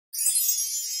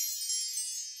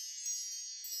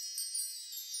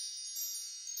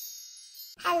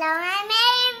Hello, I'm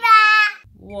Ava.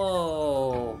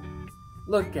 Whoa!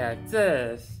 Look at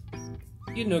this!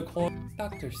 Unicorn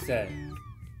Doctor Set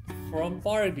from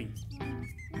Barbie.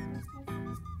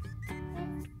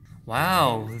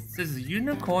 Wow, this is a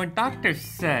Unicorn Doctor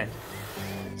Set.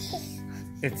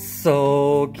 It's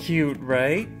so cute,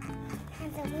 right?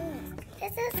 Has a wings.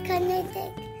 This is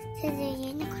connected to the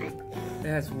unicorn. It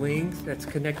has wings that's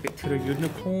connected to the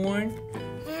unicorn,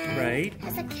 And right?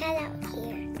 there's a cat out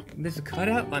here. There's a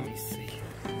cutout? Let me see.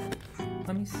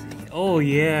 Oh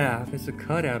yeah, there's a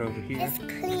cutout over here. It's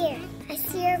clear. I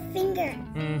see your finger.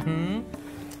 Mm-hmm.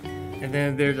 And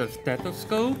then there's a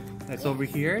stethoscope that's over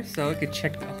here, so you can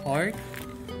check the heart.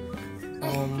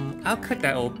 I'll cut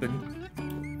that open.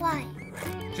 Why?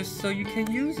 Just so you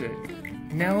can use it.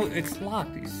 Now it's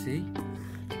locked, you see?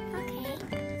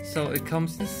 Okay. So it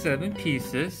comes in 7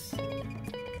 pieces.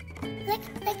 Like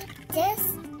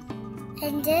this,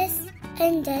 and this,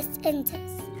 and this, and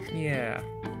this. Yeah.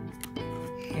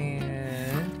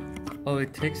 And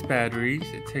it takes batteries.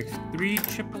 It takes 3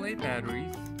 AAA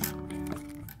batteries.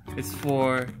 It's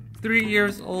for 3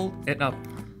 years old and up.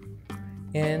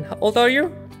 And how old are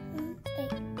you?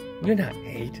 8. You're not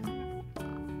 8.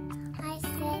 I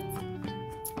said.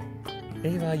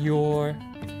 Ava, you're...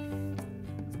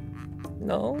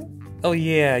 No? Oh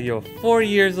yeah, you're 4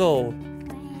 years old.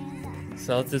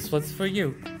 So this one's for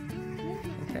you.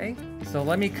 Okay? So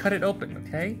let me cut it open,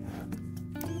 okay?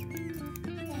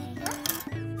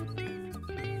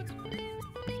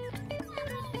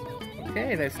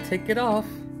 Okay, let's take it off.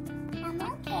 I'm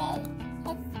okay.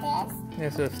 It's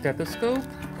this. There's a stethoscope.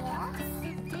 Yes.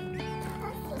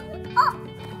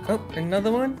 Oh,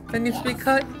 another one that needs to be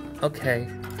cut? Okay.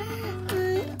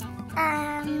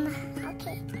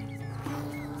 Okay.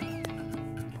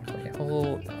 Wait,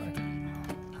 hold on.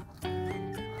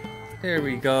 There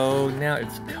we go. Now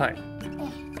it's cut. I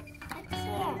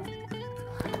can't.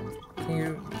 Can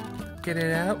you get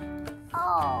it out?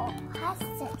 Oh, what's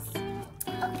this?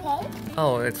 Okay.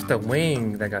 Oh, it's the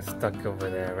wing that got stuck over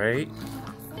there, right?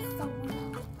 This is the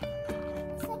wing.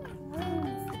 It's like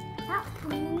wings. Not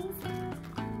wings.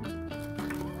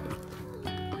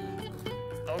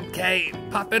 Okay,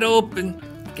 pop it open.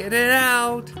 Get it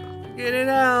out. Get it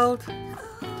out.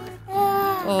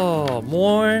 Oh,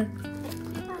 more?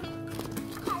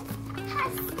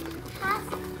 Has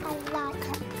a lot of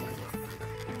things.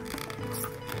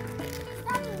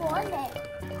 Some more there.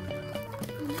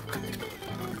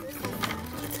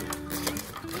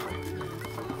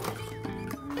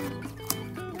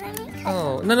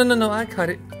 Oh, no, I cut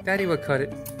it. Daddy would cut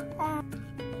it.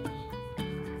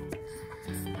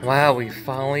 Wow, we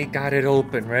finally got it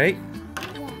open, right?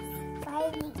 Yes,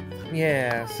 finally.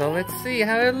 Yeah, so let's see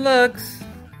how it looks.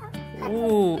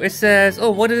 Ooh, it says,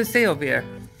 oh, what does it say over here?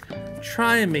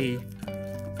 Try me.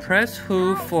 Press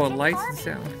who for lights and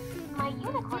sound. My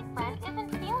unicorn friend isn't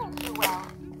feeling too well.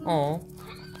 Oh.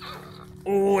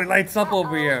 Oh, it lights up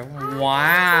over here.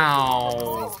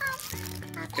 Wow.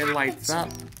 It lights up.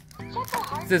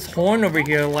 This horn over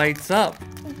here lights up.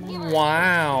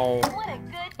 Wow. What a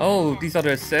good Oh, these are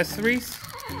the accessories?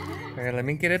 Alright, let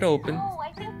me get it open.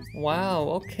 I think Wow,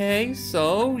 okay,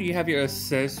 so you have your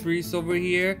accessories over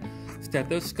here.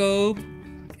 Stethoscope,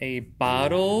 a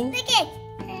bottle. Look it.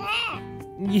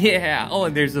 Yeah, oh,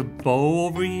 and there's a bow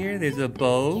over here. There's a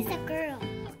bow. She's a girl.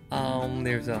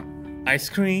 There's a ice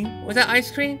cream. Was that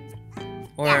ice cream?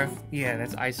 Or, Yes. yeah,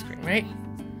 that's ice cream, right?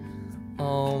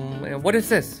 And what is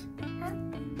this?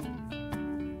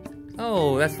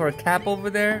 Oh, that's for a cap over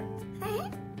there?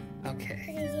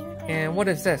 Okay. And what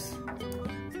is this?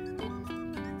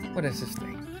 What is this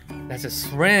thing? That's a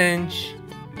syringe.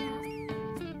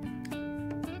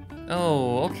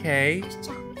 Oh, okay.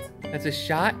 That's a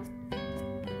shot?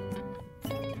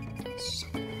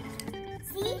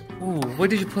 See? Ooh, where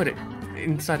did you put it?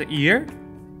 Inside the ear?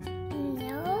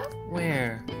 No.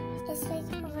 Where? It's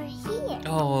like over here.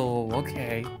 Oh,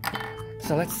 okay.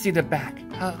 So let's see the back.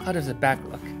 How does the back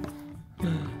look?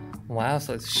 Wow,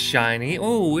 so it's shiny.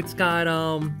 Oh, it's got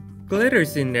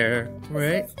glitters in there,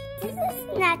 right? This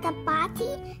is not a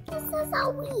body. This is a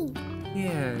wing.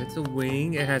 Yeah, it's a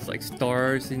wing. It has like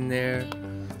stars in there.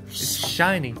 It's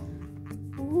shiny.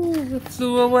 Ooh, it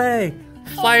flew away.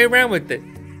 Fly around with it.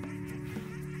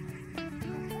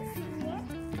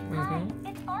 Hi,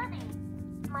 it's Barbie.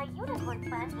 My unicorn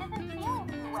friend isn't feeling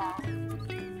too well.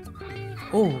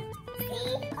 Oh,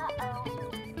 Uh-oh.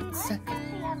 I think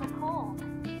she has a cold.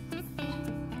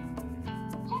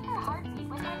 Check her heartbeat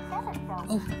with my stethoscope.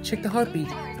 oh, check the heartbeat.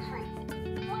 You're a treat.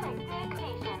 What a good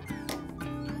patient.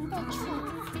 The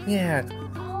tree. Yeah.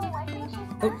 Oh, I think she's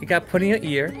Oh, you got put in your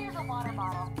ear. Here's a water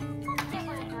bottle. Give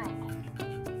her a drink.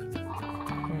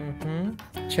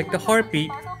 check the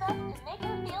heartbeat. Sparkle dust to make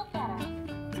her feel better.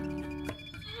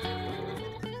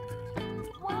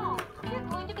 Wow, you're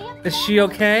going to be a Is she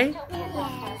okay? Don't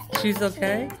Yes. She's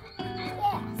okay?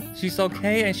 Yes. She's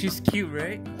okay and she's cute,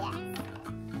 right? Yes.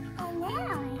 And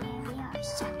now we are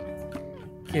shut.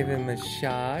 Give him a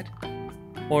shot.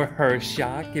 Or her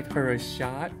shot. Give her a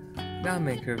shot. That'll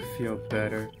make her feel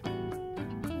better.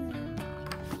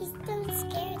 He's still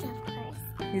scared, of course.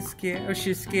 He's scared? Oh,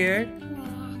 she's scared?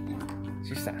 No.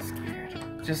 She's not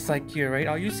scared. Just like you, right?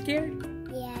 Are you scared?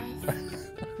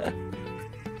 Yes. I'm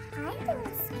not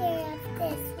scared of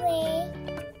this way.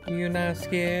 You're not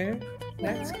scared?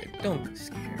 That's good. Don't be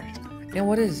scared. And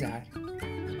what is that? A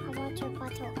water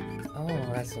bottle. Oh,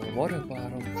 that's a water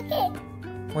bottle. Look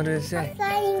at What does it say? a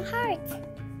flying heart.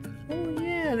 Oh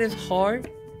yeah, this heart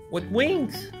with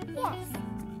wings. Yes.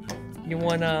 You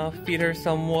wanna feed her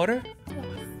some water? Yes.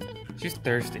 She's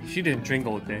thirsty. She didn't drink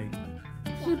all day.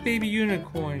 She's a baby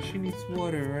unicorn. She needs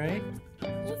water, right?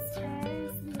 It's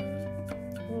hers.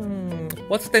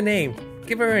 What's the name?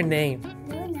 Give her a name.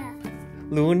 Luna.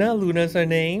 Luna? Luna's her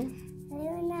name?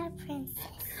 Luna Princess.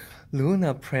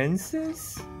 Luna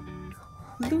Princess?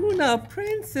 Luna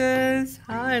Princess!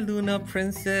 Hi, Luna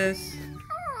Princess.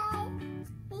 Hi.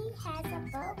 He has a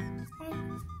bow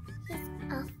and he's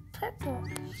purple.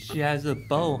 She has a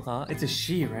bow, huh? It's a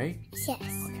she, right? Yes.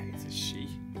 Okay, it's a she.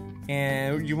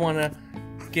 And you wanna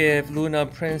give Luna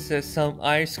Princess some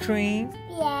ice cream?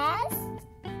 Yes.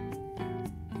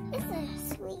 It's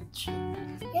a sweet treat.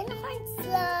 Unicorns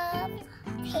love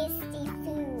tasty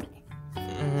food.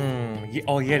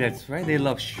 Oh yeah, that's right. They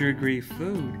love sugary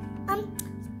food.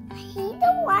 He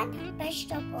don't want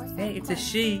vegetables. Hey, it's a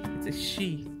she. It's a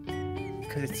she.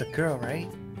 Cause it's a girl, right?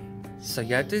 So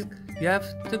you have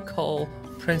to call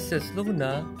Princess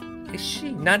Luna a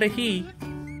she, not a he.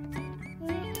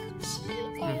 She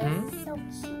is so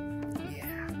cute.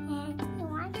 Yeah. And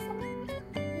he wants some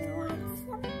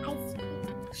ice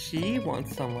cream. She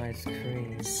wants some ice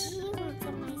cream. She wants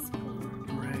some ice cream.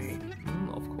 Right.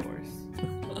 Of course.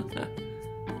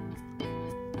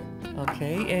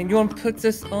 Okay, and you want to put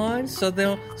this on so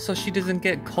she doesn't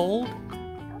get cold?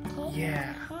 Okay.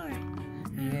 Yeah.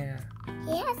 Yeah.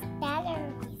 He has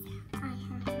batteries on her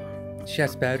horn. She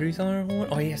has batteries on her horn?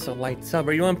 Oh yeah, so it lights up.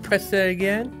 Or you want to press it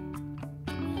again?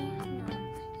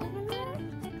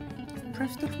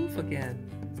 Press the roof again.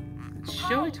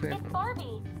 Show it to It's him.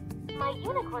 Barbie. My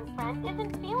unicorn friend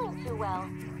isn't feeling too well.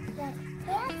 Look,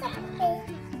 he has a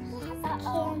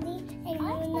candy, and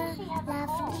Luna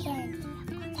loves candy.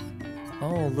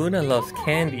 Oh, Luna loves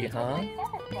candy, huh?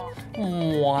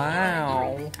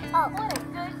 Wow. Oh, what a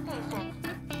good patient.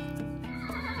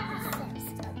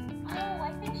 Oh,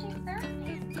 I think she's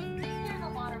thirsty. Here's a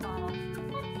water bottle.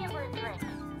 Let's give her a drink.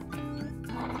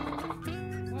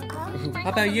 How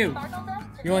about you?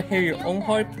 You want to hear your own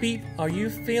heartbeat? Are you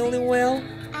feeling well?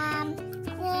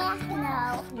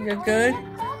 Yeah, no. You're good?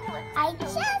 I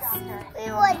just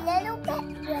feel a little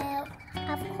bit well,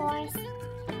 of course.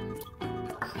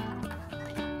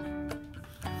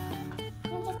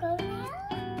 Want to go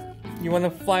now? You want to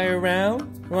fly around?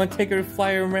 You want to take her to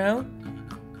fly around?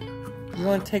 You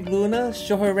want to take Luna,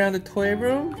 show her around the toy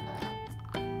room?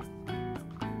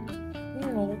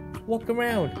 Yeah, walk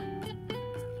around.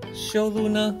 Show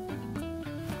Luna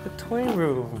the toy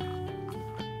room.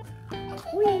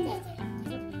 Whee.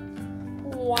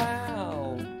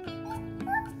 Wow.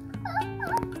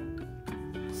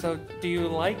 So, do you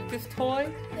like this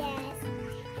toy? Yes.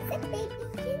 It's a baby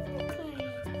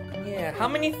unicorn. Yeah. How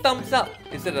many thumbs up?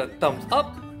 Is it a thumbs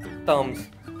up, thumbs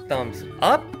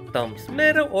up, thumbs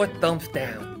middle, or thumbs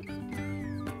down?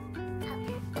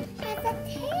 It has a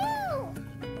tail.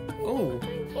 Oh,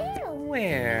 Tail.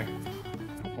 where?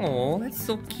 Oh, that's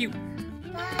so cute.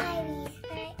 Bye.